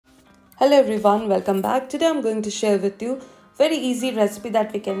Hello everyone, welcome back. Today I'm going to share with you very easy recipe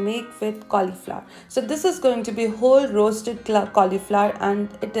that we can make with cauliflower. So this is going to be whole roasted cauliflower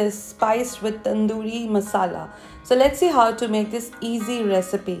and it is spiced with tandoori masala. So let's see how to make this easy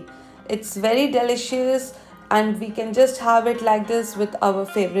recipe. It's very delicious and we can just have it like this with our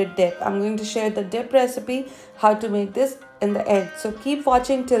favorite dip. I'm going to share the dip recipe, how to make this in the end. So keep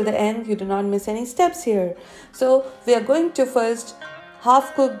watching till the end, you do not miss any steps here. So we are going to first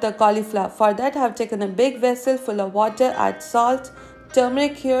half cook the cauliflower. For that I have taken a big vessel full of water, add salt,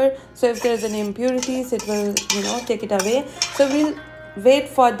 turmeric here, so if there is any impurities it will take it away. So we'll wait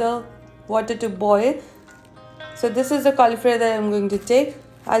for the water to boil. So this is the cauliflower that I'm going to take.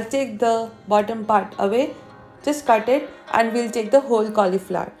 I'll take the bottom part away, just cut it, and we'll take the whole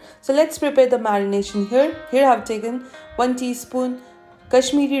cauliflower. So let's prepare the marination here. Here I have taken 1 teaspoon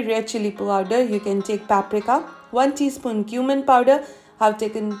Kashmiri red chilli powder. You can take paprika, 1 teaspoon cumin powder. I've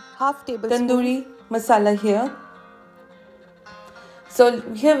taken half tablespoon tandoori masala here. So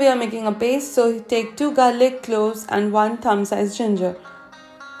here we are making a paste. So take 2 garlic cloves and 1 thumb size ginger.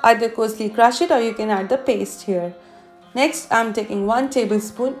 Either coarsely crush it or you can add the paste here. Next I'm taking 1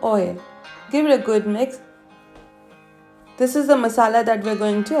 tablespoon oil. Give it a good mix. This is the masala that we're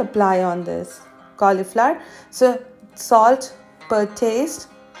going to apply on this cauliflower. So salt per taste.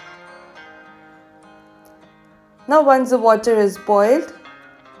 Now once the water is boiled,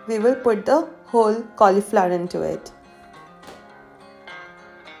 we will put the whole cauliflower into it.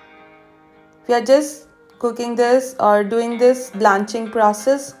 We are just cooking this or doing this blanching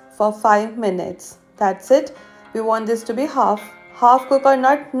process for 5 minutes. That's it. We want this to be half cook or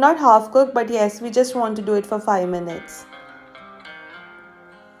not half cook, but yes, we just want to do it for 5 minutes.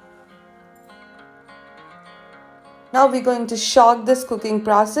 Now we're going to shock this cooking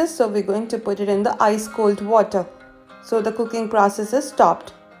process, so we're going to put it in the ice cold water. So the cooking process is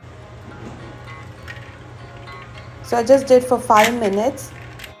stopped. So I just did for 5 minutes.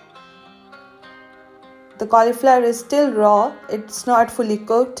 The cauliflower is still raw, it's not fully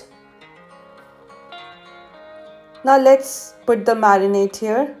cooked. Now let's put the marinate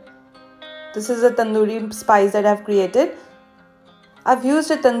here. This is a tandoori spice that I've created. I've used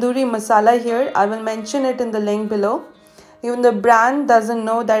a tandoori masala here. I will mention it in the link below. Even the brand doesn't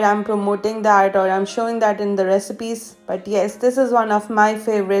know that I'm promoting that or I'm showing that in the recipes. But yes, this is one of my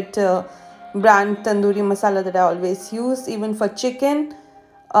favorite brand tandoori masala that I always use. Even for chicken,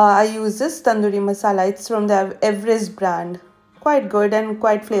 I use this tandoori masala. It's from the Everest brand. Quite good and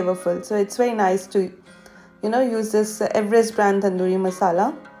quite flavorful. So it's very nice to use this Everest brand tandoori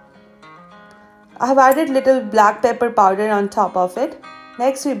masala. I have added little black pepper powder on top of it.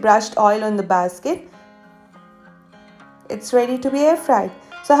 Next we brushed oil on the basket. It's ready to be air fried.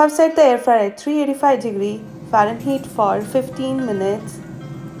 So I have set the air fryer at 385 degree Fahrenheit for 15 minutes.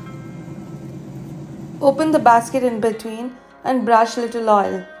 Open the basket in between and brush little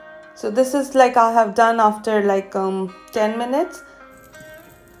oil. So this is like I have done after like 10 minutes.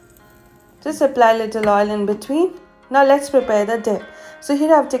 Just apply little oil in between. Now let's prepare the dip. So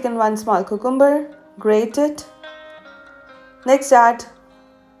here I have taken 1 small cucumber, grate it. Next add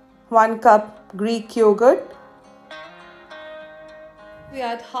 1 cup Greek yogurt. We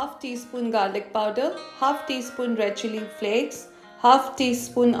add half teaspoon garlic powder, half teaspoon red chilli flakes, half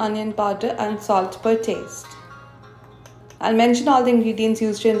teaspoon onion powder and salt per taste. I'll mention all the ingredients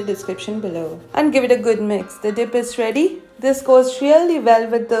used in the description below. And give it a good mix. The dip is ready. This goes really well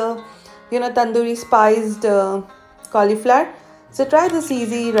with the tandoori spiced cauliflower. So try this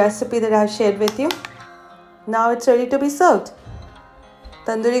easy recipe that I've shared with you. Now it's ready to be served.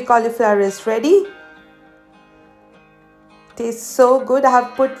 Tandoori cauliflower is ready. Tastes so good. I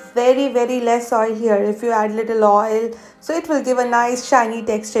have put very less oil here. If you add little oil, so it will give a nice shiny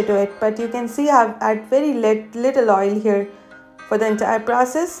texture to it. But you can see I have added very little oil here for the entire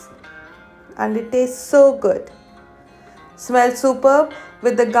process. And it tastes so good. Smells superb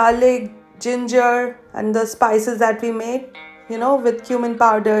with the garlic, ginger and the spices that we made. With cumin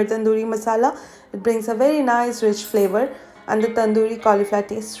powder, tandoori masala. It brings a very nice rich flavor and the tandoori cauliflower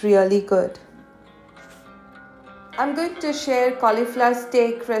tastes really good. I'm going to share cauliflower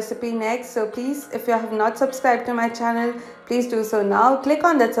steak recipe next. So please, if you have not subscribed to my channel, please do so now. Click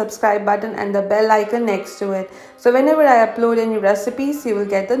on that subscribe button and the bell icon next to it. So whenever I upload any recipes, you will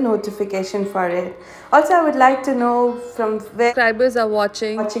get the notification for it. Also, I would like to know from where subscribers are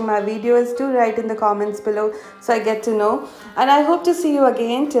watching my videos. Do write in the comments below so I get to know. And I hope to see you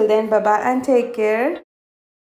again. Till then, bye-bye and take care.